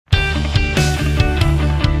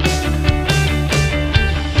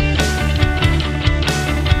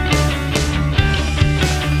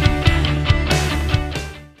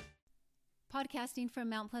Broadcasting from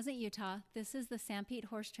Mount Pleasant, Utah, this is the Sanpete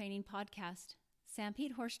Horse Training Podcast.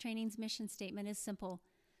 Sanpete Horse Training's mission statement is simple: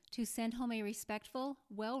 to send home a respectful,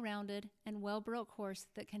 well-rounded, and well-broke horse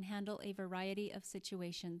that can handle a variety of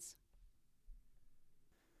situations.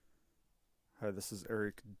 Hi, this is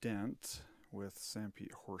Eric Dent with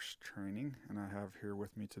Sanpete Horse Training, and I have here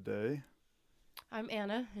with me today... I'm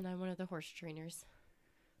Anna, and I'm one of the horse trainers.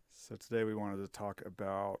 So today we wanted to talk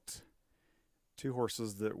about two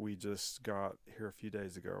horses that we just got here a few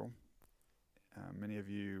days ago. Many of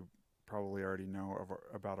you probably already know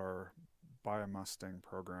about our Buy a Mustang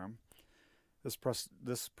program.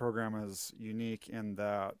 This program is unique in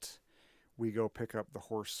that we go pick up the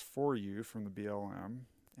horse for you from the BLM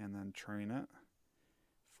and then train it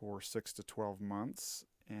for 6 to 12 months.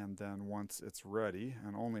 And then once it's ready,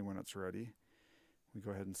 and only when it's ready, we go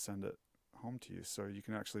ahead and send it home to you. So you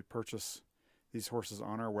can actually purchase these horses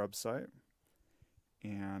on our website,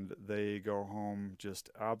 and they go home just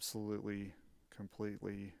absolutely,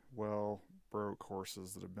 completely well-broke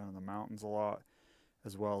horses that have been in the mountains a lot,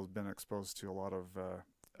 as well as been exposed to a lot of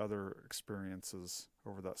other experiences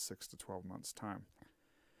over that 6 to 12 months time.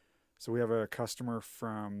 So we have a customer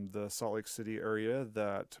from the Salt Lake City area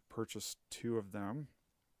that purchased two of them,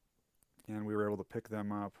 and we were able to pick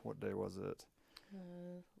them up. What day was it?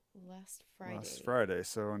 Last Friday. Last Friday.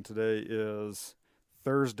 So, and today is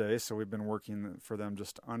Thursday, so we've been working for them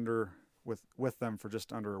with them for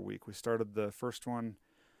just under a week. We started the first one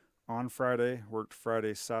on Friday, worked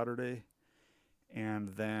Friday, Saturday, and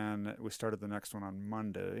then we started the next one on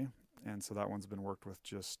Monday. And so that one's been worked with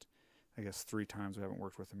just, I guess, 3 times. We haven't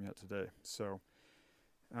worked with them yet today. So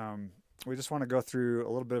we just want to go through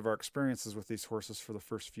a little bit of our experiences with these horses for the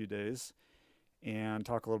first few days and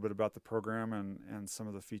talk a little bit about the program and some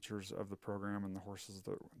of the features of the program and the horses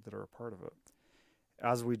that are a part of it.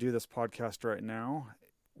 As we do this podcast right now,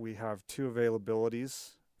 we have 2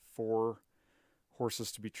 availabilities for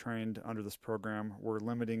horses to be trained under this program. We're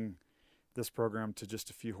limiting this program to just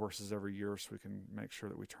a few horses every year so we can make sure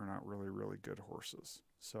that we turn out really, really good horses.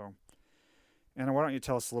 So, Anna, why don't you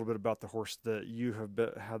tell us a little bit about the horse that you have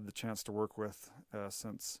had the chance to work with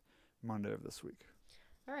since Monday of this week?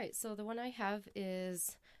 All right, so the one I have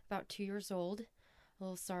is about 2 years old, a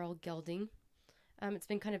little sorrel gelding. It's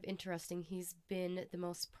been kind of interesting. He's been the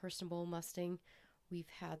most personable Mustang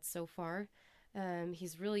we've had so far.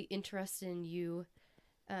 He's really interested in you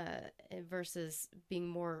versus being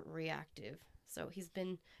more reactive. So he's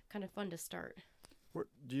been kind of fun to start.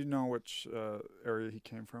 Do you know which area he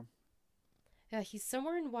came from? Yeah, he's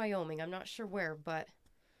somewhere in Wyoming. I'm not sure where, but...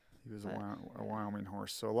 He was a Wyoming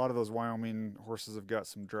horse. So a lot of those Wyoming horses have got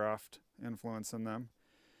some draft influence in them.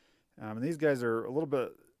 And these guys are a little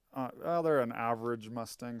bit, they're an average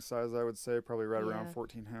Mustang size, I would say, probably right around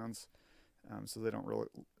 14 hands. So they don't really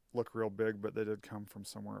look real big, but they did come from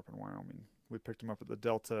somewhere up in Wyoming. We picked them up at the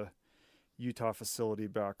Delta, Utah facility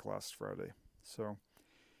back last Friday. So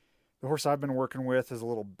the horse I've been working with is a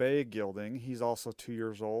little bay gelding. He's also 2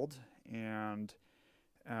 years old, and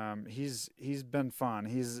he's been fun.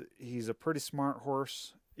 He's a pretty smart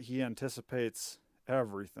horse. He anticipates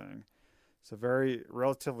everything. So very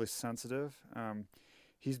relatively sensitive.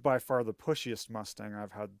 He's by far the pushiest Mustang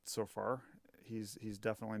I've had so far. He's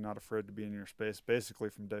definitely not afraid to be in your space. Basically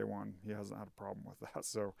from day one, he hasn't had a problem with that.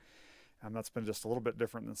 So that's been just a little bit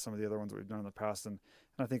different than some of the other ones that we've done in the past. And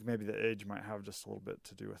I think maybe the age might have just a little bit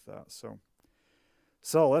to do with that. So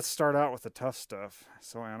let's start out with the tough stuff.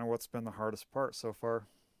 So Anna, what's been the hardest part so far?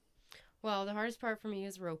 Well, the hardest part for me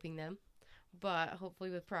is roping them, but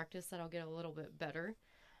hopefully with practice that'll get a little bit better.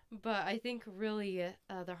 But I think really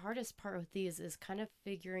the hardest part with these is kind of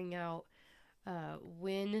figuring out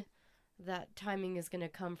when that timing is going to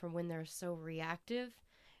come from when they're so reactive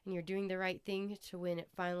and you're doing the right thing to when it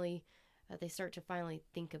finally, they start to finally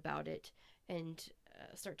think about it and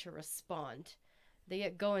start to respond. They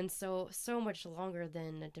get going so much longer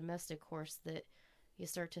than a domestic horse that you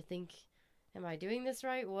start to think, am I doing this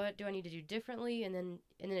right? What do I need to do differently? And then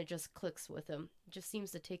it just clicks with them. It just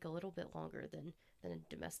seems to take a little bit longer than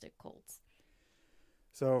domestic colts.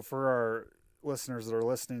 So for our listeners that are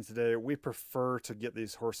listening today, we prefer to get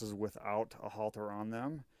these horses without a halter on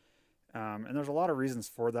them. And there's a lot of reasons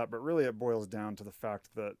for that, but really it boils down to the fact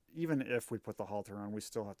that even if we put the halter on, we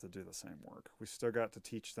still have to do the same work. We still got to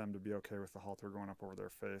teach them to be okay with the halter going up over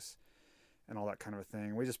their face and all that kind of a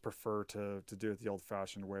thing. We just prefer to do it the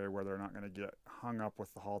old-fashioned way where they're not going to get hung up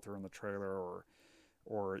with the halter in the trailer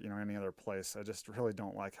or any other place. I just really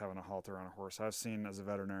don't like having a halter on a horse. I've seen as a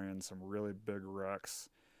veterinarian some really big wrecks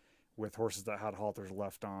with horses that had halters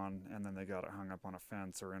left on and then they got it hung up on a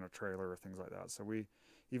fence or in a trailer or things like that. So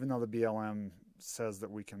even though the BLM says that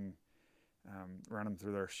we can run them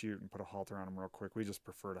through their chute and put a halter on them real quick. We just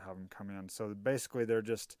prefer to have them come in. So basically they're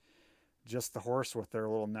just the horse with their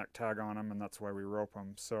little neck tag on them, and that's why we rope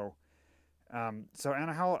them. So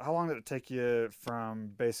Anna, how long did it take you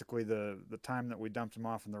from basically the time that we dumped them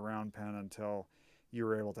off in the round pen until you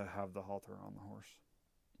were able to have the halter on the horse?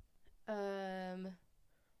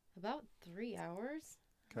 About 3 hours.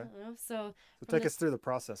 Okay. I don't know. So take us through the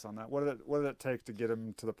process on that. What did it take to get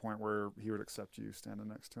him to the point where he would accept you standing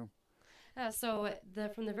next to him? So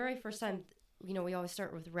from the very first time, we always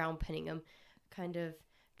start with round penning them, kind of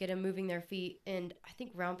get them moving their feet. And I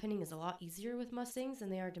think round penning is a lot easier with Mustangs than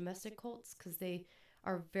they are domestic colts, because they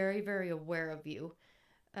are very, very aware of you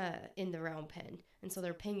in the round pen. And so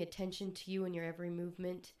they're paying attention to you in your every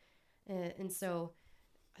movement. And so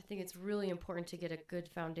I think it's really important to get a good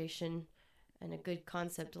foundation and a good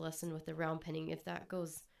concept lesson with the round penning. If that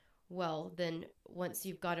goes well, then once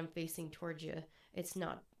you've got them facing towards you, it's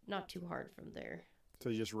not too hard from there. So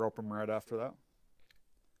you just rope them right after that?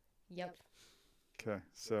 Yep. Okay.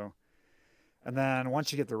 So, and then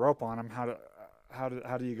once you get the rope on them, how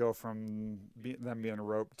do you go from them being a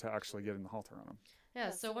rope to actually getting the halter on them? Yeah,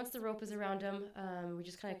 so once the rope is around them, we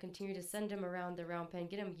just kind of continue to send them around the round pen,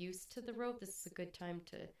 get them used to the rope. This is a good time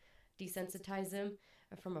to desensitize them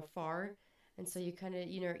from afar. And so you kind of,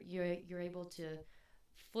 you're able to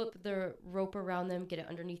flip the rope around them, get it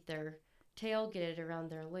underneath their tail, get it around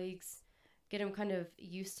their legs, get them kind of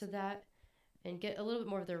used to that, and get a little bit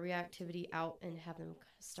more of their reactivity out and have them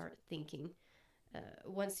start thinking.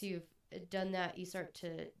 Once you've done that, you start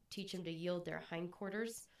to teach them to yield their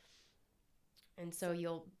hindquarters. And so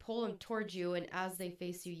you'll pull them towards you, and as they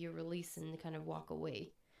face you, you release and kind of walk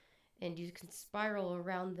away. And you can spiral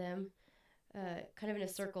around them kind of in a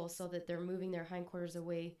circle so that they're moving their hindquarters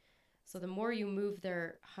away. So the more you move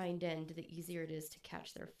their hind end, the easier it is to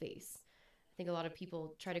catch their face. I think a lot of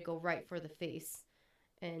people try to go right for the face,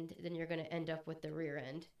 and then you're going to end up with the rear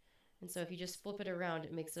end. And so if you just flip it around,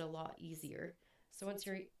 it makes it a lot easier. So once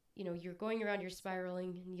you're going around, you're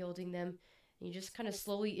spiraling and yielding them, and you just kind of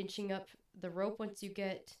slowly inching up the rope. Once you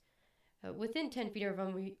get within 10 feet of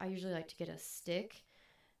them, I usually like to get a stick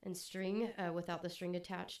and string without the string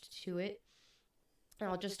attached to it. And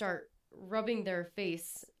I'll just start rubbing their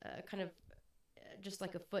face kind of just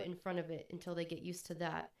like a foot in front of it until they get used to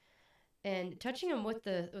that. And touching them with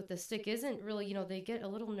the stick isn't really, they get a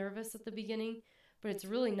little nervous at the beginning, but it's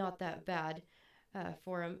really not that bad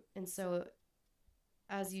for them. And so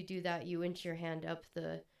as you do that, you inch your hand up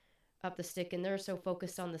the stick, and they're so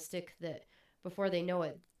focused on the stick that before they know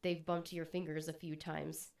it, they've bumped your fingers a few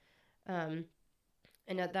times. And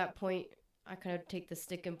at that point, I kind of take the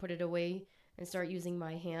stick and put it away and start using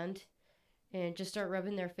my hand and just start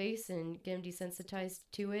rubbing their face and get them desensitized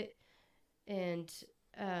to it. And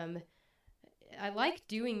I like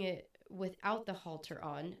doing it without the halter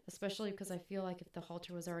on, especially because I feel like if the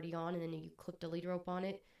halter was already on and then you clipped a lead rope on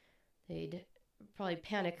it, they'd probably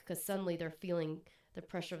panic because suddenly they're feeling the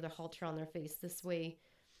pressure of the halter on their face. This way,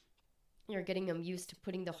 you're getting them used to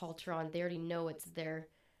putting the halter on. They already know it's there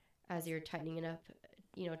as you're tightening up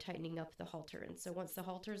the halter. And so once the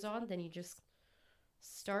halter's on, then you just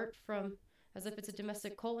start from as if it's a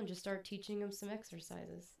domestic colt and just start teaching them some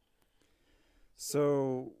exercises.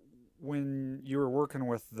 So when you were working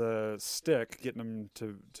with the stick, getting them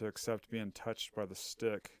to accept being touched by the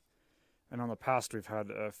stick, and on the past we've had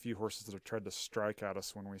a few horses that have tried to strike at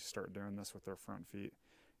us when we start doing this with their front feet.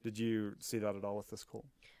 Did you see that at all with this colt?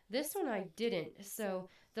 This one I didn't. So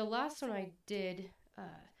the last one I did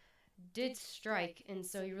strike, and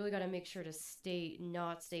so you really got to make sure to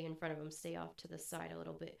not stay in front of him, stay off to the side a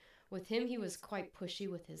little bit. With him, he was quite pushy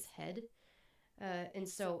with his head, and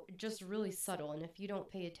so just really subtle. And if you don't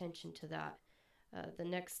pay attention to that, the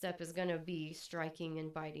next step is going to be striking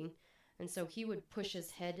and biting. And so he would push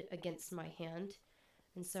his head against my hand,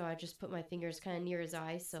 and so I just put my fingers kind of near his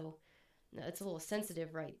eye, so it's a little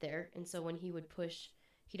sensitive right there. And so when he would push,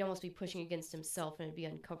 he'd almost be pushing against himself, and it'd be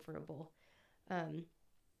uncomfortable.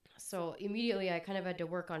 So immediately I kind of had to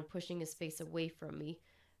work on pushing his face away from me,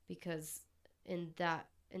 because in that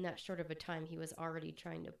short of a time, he was already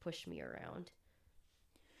trying to push me around.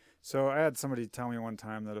 So I had somebody tell me one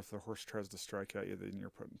time that if the horse tries to strike at you, then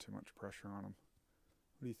you're putting too much pressure on him.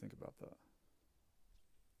 What do you think about that?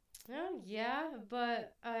 Yeah,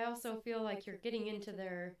 but I also feel like you're getting into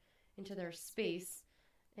their space,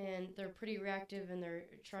 and they're pretty reactive, and they're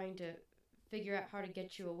trying to figure out how to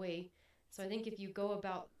get you away. So I think if you go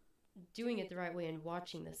about doing it the right way and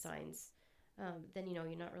watching the signs, then you're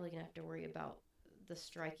not really gonna have to worry about the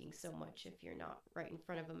striking so much if you're not right in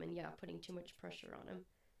front of them and putting too much pressure on them.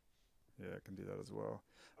 Yeah, I can do that as well.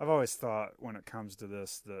 I've always thought when it comes to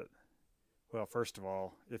this that Well, first of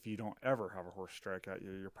all, if you don't ever have a horse strike at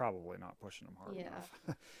you, you're probably not pushing them hard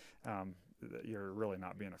enough. You're really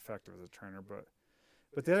not being effective as a trainer.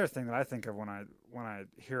 But the other thing that I think of when I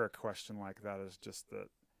hear a question like that is just that,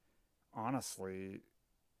 honestly,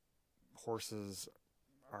 horses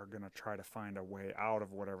are going to try to find a way out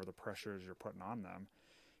of whatever the pressure is you're putting on them.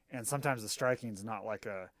 And sometimes the striking is not like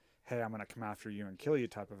a, hey, I'm going to come after you and kill you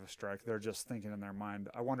type of a strike. They're just thinking in their mind,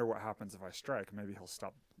 I wonder what happens if I strike. Maybe he'll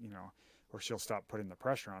stop, or she'll stop putting the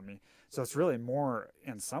pressure on me. So it's really more,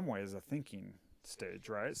 in some ways, a thinking stage,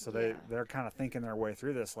 right? So they're kind of thinking their way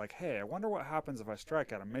through this, like, hey, I wonder what happens if I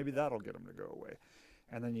strike at him. Maybe that'll get him to go away.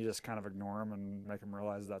 And then you just kind of ignore them and make them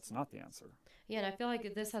realize that's not the answer. Yeah, and I feel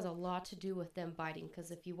like this has a lot to do with them biting,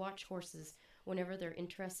 because if you watch horses, whenever they're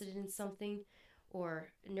interested in something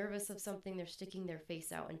or nervous of something, they're sticking their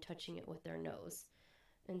face out and touching it with their nose.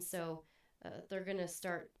 And so they're going to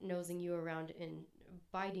start nosing you around, and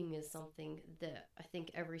biting is something that I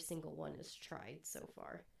think every single one has tried so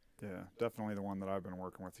far. Yeah, definitely the one that I've been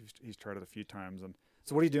working with. He's tried it a few times. And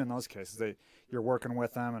so what do you do in those cases? You're working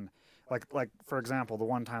with them, and like for example, the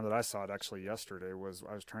one time that I saw it actually yesterday was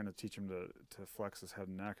I was trying to teach him to flex his head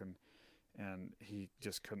and neck, and he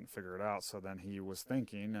just couldn't figure it out. So then he was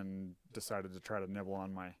thinking and decided to try to nibble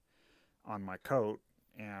on my coat.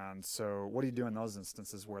 And so what do you do in those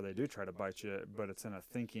instances where they do try to bite you, but it's in a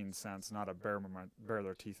thinking sense, not a bare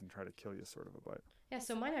their teeth and try to kill you sort of a bite? Yeah,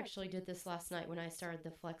 so mine actually did this last night when I started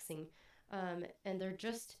the flexing. And they're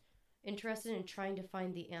just interested in trying to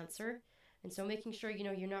find the answer. And so making sure,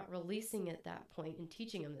 you're not releasing at that point and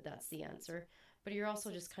teaching them that that's the answer, but you're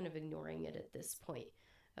also just kind of ignoring it at this point.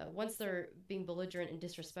 Once they're being belligerent and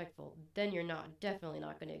disrespectful, then you're definitely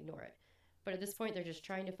not going to ignore it. But at this point, they're just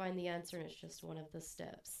trying to find the answer, and it's just one of the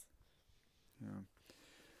steps. Yeah.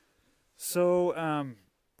 So,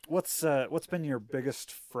 what's been your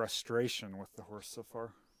biggest frustration with the horse so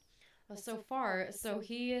far?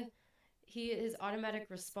 His automatic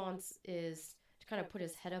response is to kind of put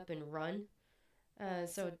his head up and run.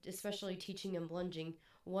 So especially teaching him lunging,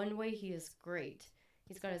 one way he is great.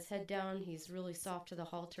 He's got his head down, he's really soft to the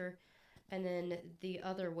halter, and then the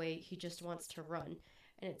other way he just wants to run.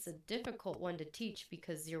 And it's a difficult one to teach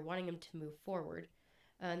because you're wanting him to move forward.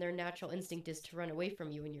 And their natural instinct is to run away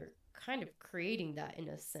from you, and you're kind of creating that in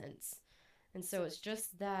a sense. And so it's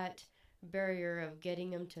just that barrier of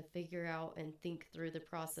getting them to figure out and think through the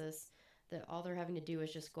process, that all they're having to do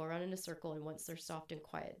is just go around in a circle, and once they're soft and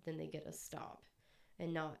quiet, then they get a stop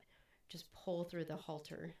and not just pull through the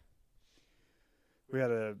halter. We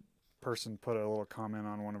had a person put a little comment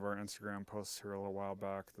on one of our Instagram posts here a little while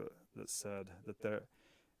back that said that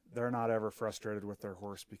they're not ever frustrated with their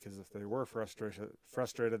horse, because if they were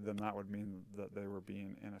frustrated, then that would mean that they were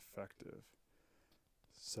being ineffective.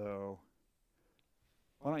 So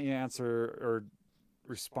why don't you answer or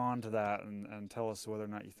respond to that and tell us whether or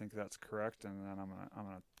not you think that's correct, and then I'm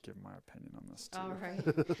gonna give my opinion on this too. All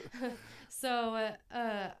right. So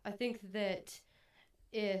I think that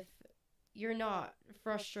if you're not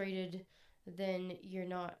frustrated, then you're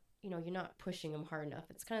not pushing them hard enough.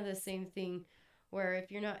 It's kind of the same thing where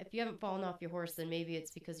if you haven't fallen off your horse, then maybe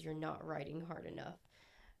it's because you're not riding hard enough.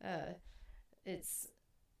 It's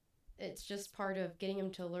just part of getting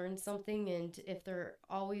them to learn something, and if they're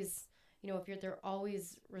always they're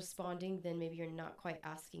always responding, then maybe you're not quite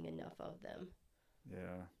asking enough of them.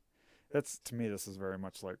 Yeah. To me, this is very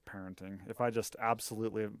much like parenting. If I just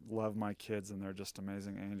absolutely love my kids and they're just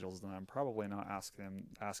amazing angels, then I'm probably not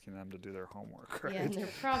asking them to do their homework, right? Yeah, and they're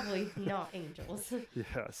probably not angels.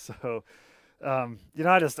 Yeah, so, I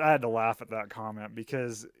had to laugh at that comment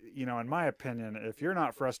because, in my opinion, if you're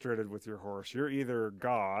not frustrated with your horse, you're either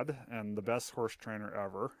God and the best horse trainer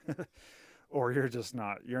ever, or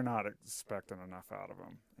you're not expecting enough out of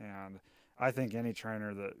them. And I think any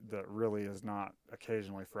trainer that really is not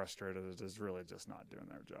occasionally frustrated is really just not doing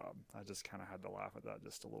their job. I just kind of had to laugh at that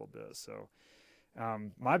just a little bit. So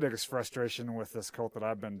my biggest frustration with this colt that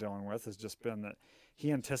I've been dealing with has just been that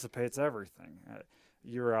he anticipates everything.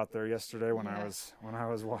 You were out there yesterday when I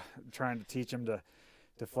was trying to teach him to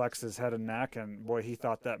flex his head and neck, and boy, he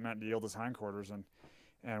thought that meant to yield his hindquarters,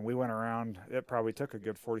 and we went around. It probably took a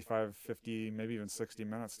good 45, 50, maybe even 60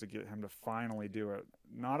 minutes to get him to finally do it.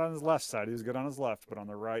 Not on his left side. He was good on his left, but on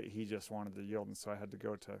the right, he just wanted to yield. And so I had to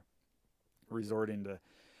go to resorting to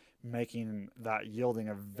making that yielding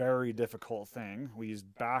a very difficult thing. We used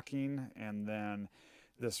backing and then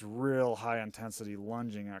this real high-intensity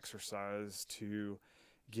lunging exercise to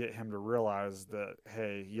get him to realize that,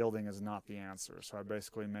 hey, yielding is not the answer. So I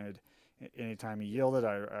basically made, anytime he yielded,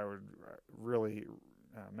 I would really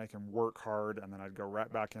make him work hard, and then I'd go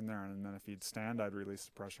right back in there, and then if he'd stand, I'd release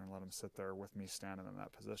the pressure and let him sit there with me standing in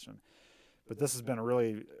that position. But this has been a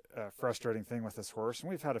really frustrating thing with this horse, and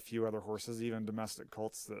we've had a few other horses, even domestic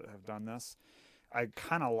colts, that have done this. I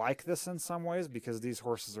kind of like this in some ways because these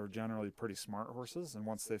horses are generally pretty smart horses, and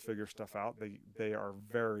once they figure stuff out, they are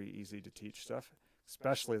very easy to teach stuff,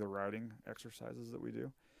 especially the routing exercises that we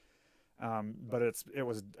do. But it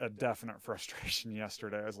was a definite frustration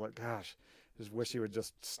yesterday. I was like, gosh, just wish he would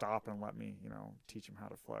just stop and let me, teach him how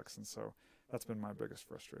to flex. And so that's been my biggest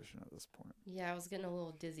frustration at this point. Yeah, I was getting a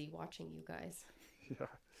little dizzy watching you guys. Yeah.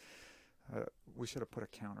 We should have put a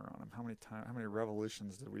counter on him. How many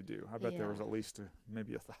revolutions did we do? I bet there was at least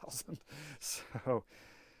maybe 1,000. So, all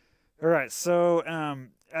right. So,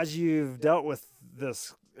 as you've dealt with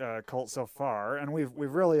this colt so far, and we've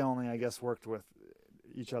really only, I guess, worked with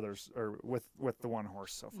each other's or with the one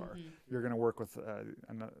horse so far. Mm-hmm. You're going to work with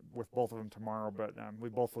both of them tomorrow, but we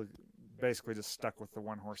both basically just stuck with the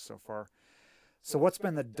one horse so far. So what's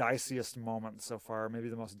been the diciest moment so far, maybe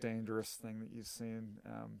the most dangerous thing that you've seen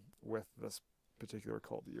with this particular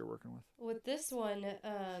colt that you're working with? With this one,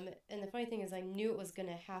 and the funny thing is I knew it was going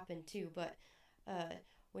to happen too, but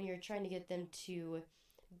when you're trying to get them to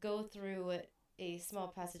go through a small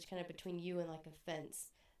passage kind of between you and like a fence,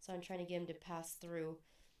 so I'm trying to get him to pass through,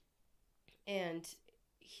 and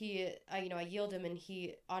I yield him, and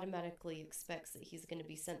he automatically expects that he's going to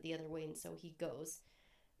be sent the other way, and so he goes,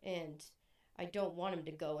 and I don't want him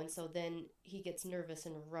to go, and so then he gets nervous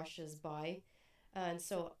and rushes by, and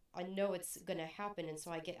so I know it's going to happen, and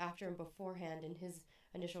so I get after him beforehand, and his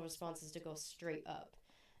initial response is to go straight up,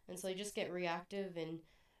 and so I just get reactive, and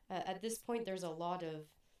at this point there's a lot of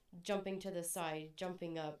jumping to the side,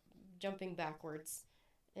 jumping up, jumping backwards,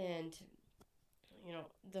 and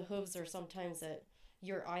the hooves are sometimes at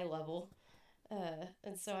your eye level,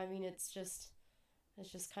 and so I mean it's just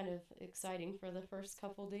kind of exciting for the first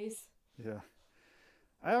couple days. Yeah,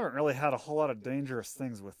 I haven't really had a whole lot of dangerous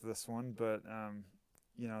things with this one, but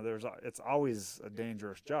it's always a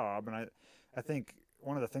dangerous job, and I think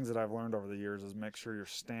one of the things that I've learned over the years is make sure you're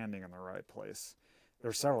standing in the right place.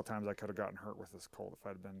 There's several times I could have gotten hurt with this colt if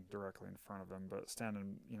I'd been directly in front of him, but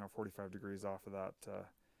standing 45 degrees off of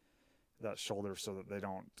that shoulder so that they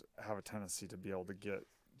don't have a tendency to be able to get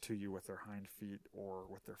to you with their hind feet or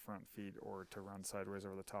with their front feet or to run sideways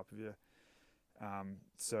over the top of you.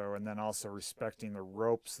 And then also respecting the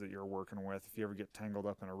ropes that you're working with. If you ever get tangled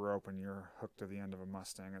up in a rope and you're hooked to the end of a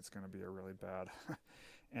Mustang, it's going to be a really bad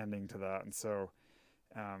ending to that. And so,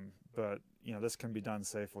 but this can be done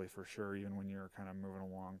safely for sure, even when you're kind of moving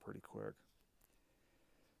along pretty quick.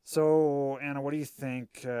 So, Anna, what do you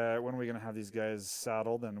think? When are we going to have these guys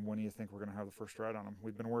saddled, and when do you think we're going to have the first ride on them?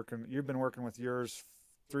 You've been working with yours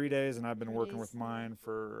 3 days, and I've been working with mine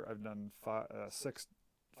I've done 5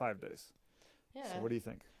 days. Yeah. So what do you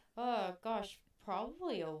think? Gosh,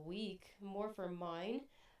 probably a week more for mine.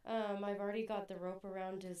 I've already got the rope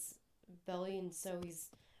around his belly, and so he's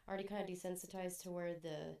already kind of desensitized to where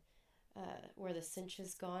the cinch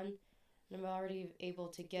is gone. And I'm already able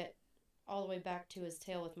to get all the way back to his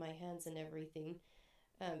tail with my hands and everything.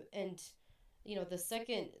 And the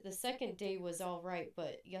second day was all right,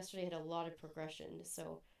 but yesterday had a lot of progression.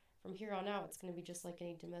 So from here on out, it's going to be just like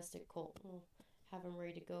any domestic colt. We'll have him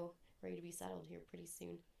ready to go, ready to be saddled here pretty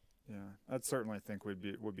soon. Yeah, I'd certainly think would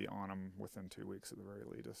be on him within 2 weeks at the very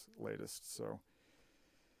latest. So,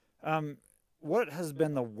 what has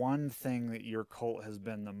been the one thing that your colt has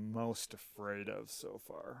been the most afraid of so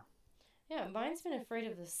far? Yeah, mine's been afraid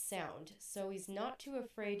of the sound. So he's not too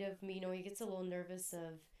afraid of me. He gets a little nervous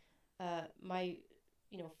of my,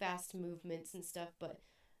 fast movements and stuff, but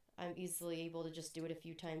I'm easily able to just do it a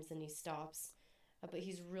few times and he stops. But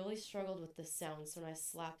he's really struggled with the sounds. When I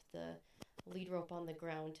slap the lead rope on the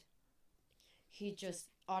ground, he just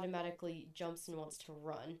automatically jumps and wants to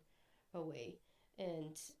run away.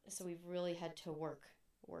 And so we've really had to work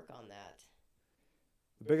on that.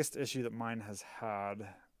 The biggest issue that mine has had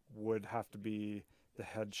would have to be the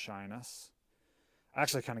head shyness. I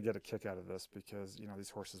actually kind of get a kick out of this because, these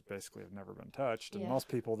horses basically have never been touched. And most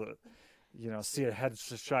people that, see a head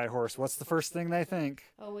shy horse, what's the first thing they think?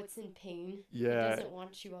 Oh, it's in pain. Yeah. It doesn't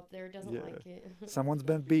want you up there. It doesn't like it. Someone's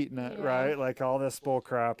been beating it, right? Like all this bull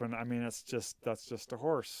crap. And I mean, that's just a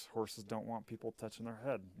horse. Horses don't want people touching their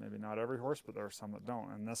head. Maybe not every horse, but there are some that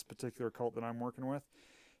don't. And this particular colt that I'm working with,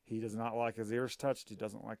 he does not like his ears touched. He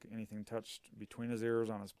doesn't like anything touched between his ears,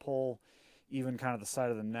 on his poll, even kind of the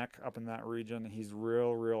side of the neck up in that region. He's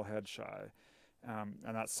real head shy. And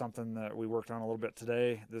that's something that we worked on a little bit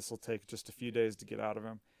today. This will take just a few days to get out of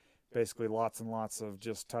him. Basically lots and lots of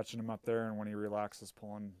just touching him up there, and when he relaxes,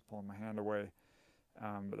 pulling my hand away.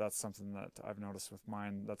 But that's something that I've noticed with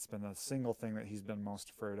mine. That's been the single thing that he's been most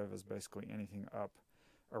afraid of, is basically anything up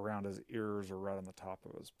around his ears or right on the top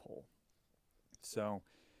of his poll. So,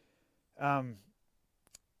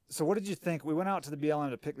 so what did you think? We went out to the BLM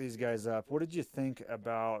to pick these guys up. What did you think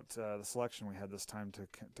about the selection we had this time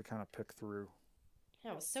to kind of pick through?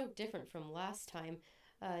 Yeah, it was so different from last time.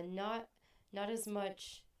 Not as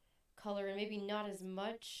much color, and maybe not as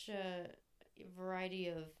much variety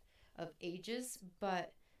of ages,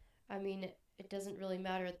 but I mean, it doesn't really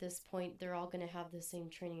matter at this point. They're all going to have the same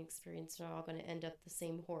training experience. They're all going to end up the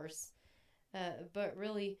same horse. But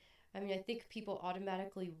really, I mean, I think people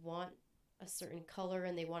automatically want a certain color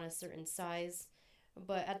and they want a certain size.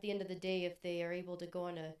 But at the end of the day, if they are able to go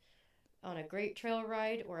on a great trail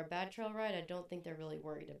ride or a bad trail ride, I don't think they're really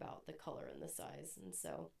worried about the color and the size. And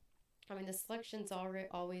so, I mean, the selection's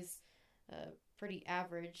always pretty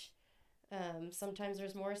average. Sometimes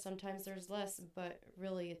there's more, sometimes there's less, but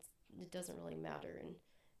really it doesn't really matter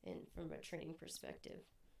in from a training perspective.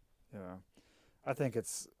 Yeah. I think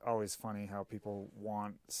it's always funny how people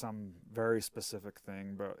want some very specific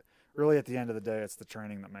thing, but really at the end of the day, it's the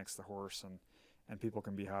training that makes the horse, and people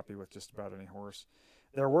can be happy with just about any horse.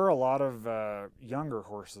 There were a lot of younger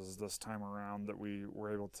horses this time around that we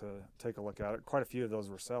were able to take a look at. Quite a few of those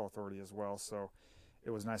were Sale Authority as well, so it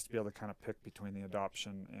was nice to be able to kind of pick between the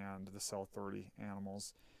adoption and the Sale Authority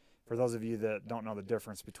animals. For those of you that don't know the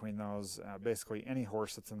difference between those, basically any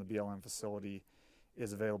horse that's in the BLM facility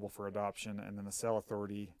is available for adoption, and then the Sale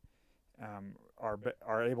Authority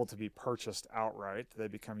are able to be purchased outright. They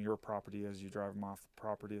become your property as you drive them off the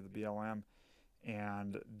property of the BLM,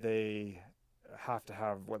 and they have to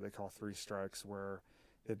have what they call 3 strikes, where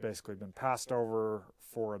they've basically been passed over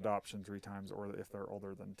for adoption 3 times, or if they're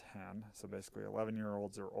older than 10, so basically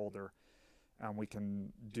 11-year-olds or older. We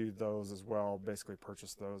can do those as well, basically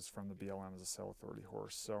purchase those from the BLM as a Sale Authority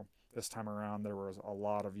horse. So this time around there was a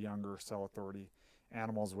lot of younger Sale Authority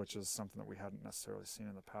animals, which is something that we hadn't necessarily seen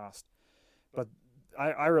in the past. But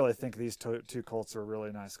I really think these two colts are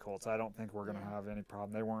really nice colts. I don't think we're going to have any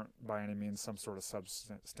problem. They weren't by any means some sort of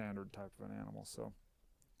substandard type of an animal. So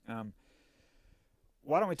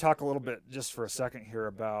why don't we talk a little bit just for a second here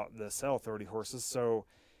about the Sale Authority horses. So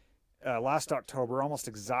last October, almost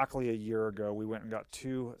exactly a year ago, we went and got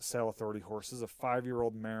 2 Sale Authority horses, a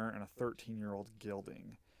 5-year-old mare and a 13-year-old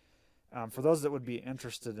gelding. For those that would be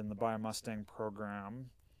interested in the Buy a Mustang program,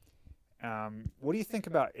 what do you think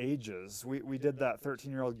about ages? We did that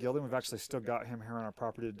 13-year-old gelding. We've actually still got him here on our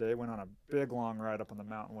property today. Went on a big long ride up on the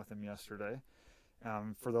mountain with him yesterday.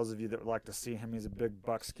 For those of you that would like to see him, he's a big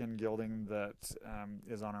buckskin gelding that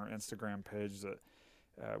is on our Instagram page that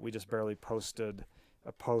we just barely posted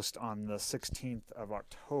a post on the 16th of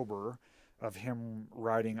October of him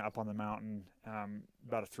riding up on the mountain,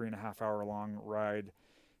 about a 3.5 hour long ride,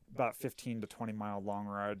 about 15 to 20 mile long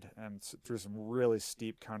ride, and through some really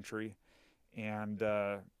steep country. And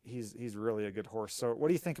he's really a good horse. So what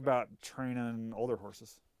do you think about training older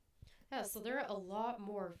horses? Yeah, so they're a lot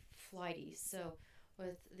more flighty. So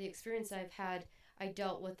with the experience I've had, I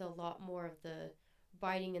dealt with a lot more of the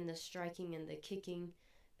biting and the striking and the kicking,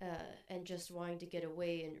 and just wanting to get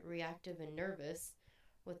away and reactive and nervous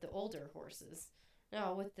with the older horses.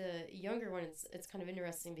 Now with the younger one, it's kind of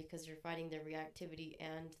interesting because you're fighting the reactivity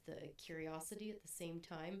and the curiosity at the same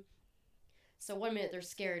time. So 1 minute they're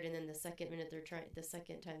scared, and then the second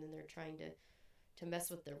time then they're trying to mess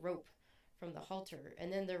with the rope from the halter,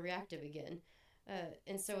 and then they're reactive again.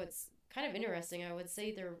 And so it's kind of interesting. I would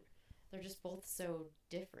say they're just both so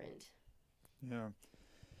different. Yeah.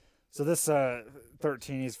 So this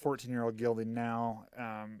 14-year-old gelding now,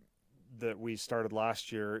 that we started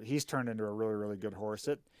last year, he's turned into a really, really good horse.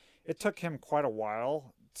 It took him quite a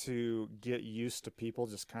while to get used to people,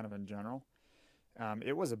 just kind of in general.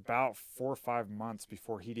 It was about 4 or 5 months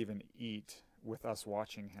before he'd even eat with us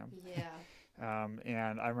watching him. Yeah.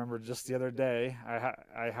 And I remember just the other day,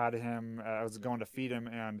 I had him, I was going to feed him,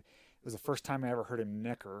 and it was the first time I ever heard him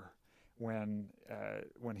nicker when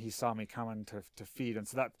he saw me coming to feed. And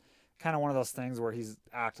so that kind of one of those things where he's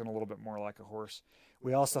acting a little bit more like a horse.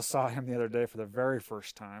 We also saw him the other day for the very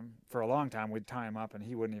first time. For a long time, we'd tie him up, and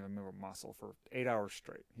he wouldn't even move a muscle for 8 hours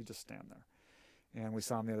straight. He'd just stand there. And we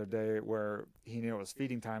saw him the other day where he knew it was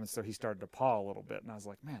feeding time, and so he started to paw a little bit. And I was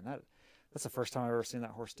like, man, that's the first time I've ever seen that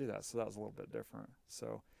horse do that. So that was a little bit different.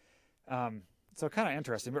 So kind of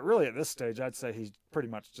interesting. But really at this stage, I'd say he's pretty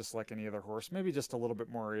much just like any other horse, maybe just a little bit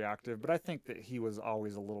more reactive. But I think that he was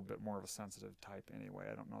always a little bit more of a sensitive type anyway.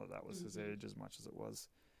 I don't know that was his age as much as it was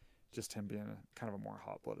just him being kind of a more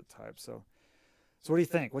hot-blooded type. So what do you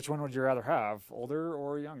think? Which one would you rather have, older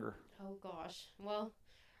or younger? Oh gosh. Well,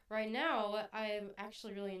 Right now, I'm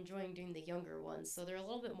actually really enjoying doing the younger ones. So they're a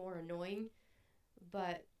little bit more annoying,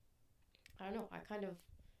 but I don't know. I kind of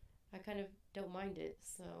don't mind it.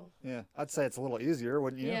 So Yeah, I'd say it's a little easier,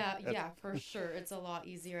 wouldn't you? yeah, for sure. It's a lot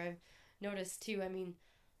easier. I've noticed too. I mean,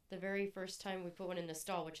 the very first time we put one in the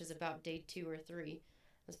stall, which is about day 2 or 3, I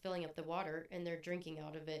was filling up the water and they're drinking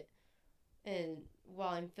out of it. And while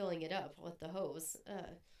I'm filling it up with the hose,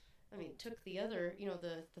 I mean, it took the other,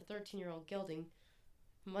 the 13-year-old gelding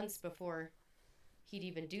months before he'd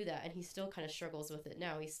even do that, and he still kind of struggles with it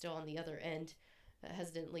now. He's still on the other end,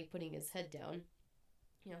 hesitantly putting his head down.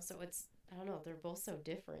 So it's, I don't know, they're both so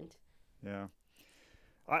different. Yeah.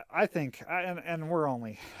 I think, and we're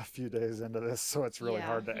only a few days into this, so it's really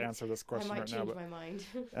hard to answer this question right now. I might change my mind.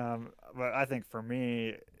 But I think for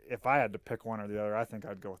me, if I had to pick one or the other, I think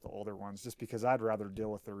I'd go with the older ones, just because I'd rather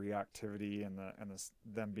deal with the reactivity and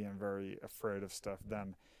them being very afraid of stuff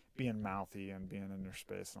than being mouthy and being in their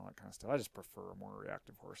space and all that kind of stuff. I just prefer a more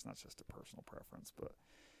reactive horse, and that's just a personal preference. But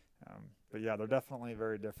yeah, they're definitely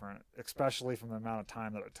very different, especially from the amount of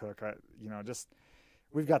time that it took.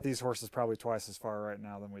 We've got these horses probably twice as far right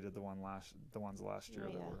now than we did the ones last year.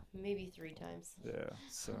 Yeah, maybe 3 times. Yeah,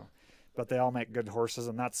 so, but they all make good horses,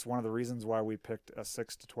 and that's one of the reasons why we picked a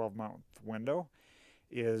 6 to 12 month window,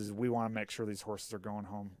 is we want to make sure these horses are going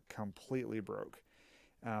home completely broke.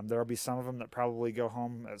 There'll be some of them that probably go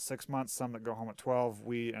home at 6 months, some that go home at 12.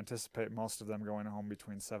 We anticipate most of them going home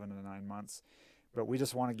between 7 and 9 months, but we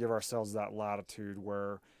just want to give ourselves that latitude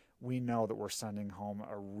where we know that we're sending home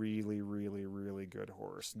a really, really, really good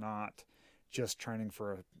horse, not just training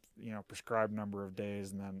for a prescribed number of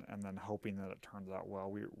days and then hoping that it turns out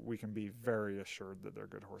well. We can be very assured that they're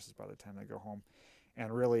good horses by the time they go home.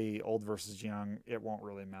 And really, old versus young, it won't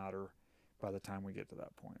really matter by the time we get to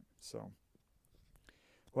that point. So,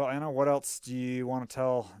 well, Anna, what else do you want to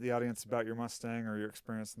tell the audience about your Mustang or your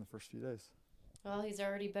experience in the first few days? Well, he's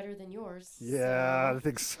already better than yours. Yeah, so. I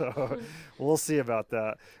think so. We'll see about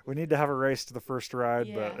that. We need to have a race to the first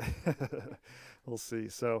ride, but we'll see.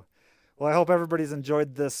 So, well, I hope everybody's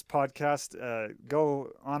enjoyed this podcast.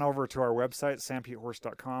 Go on over to our website,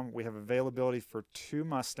 sanpetehorse.com. We have availability for 2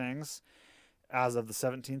 Mustangs as of the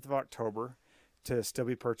 17th of October to still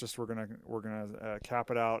be purchased. We're gonna cap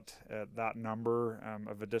it out at that number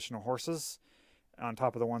of additional horses on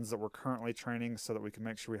top of the ones that we're currently training, so that we can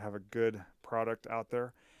make sure we have a good product out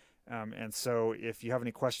there. And so if you have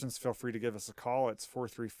any questions, feel free to give us a call. It's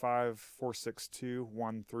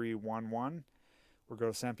 435-462-1311. Or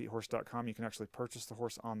go to sanpetehorse.com. You can actually purchase the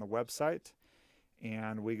horse on the website,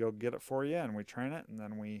 and we go get it for you, and we train it, and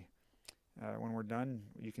then when we're done,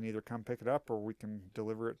 you can either come pick it up or we can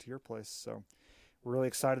deliver it to your place. So we're really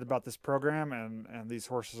excited about this program, and these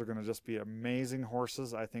horses are going to just be amazing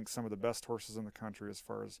horses. I think some of the best horses in the country as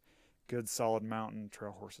far as good, solid mountain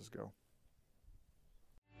trail horses go.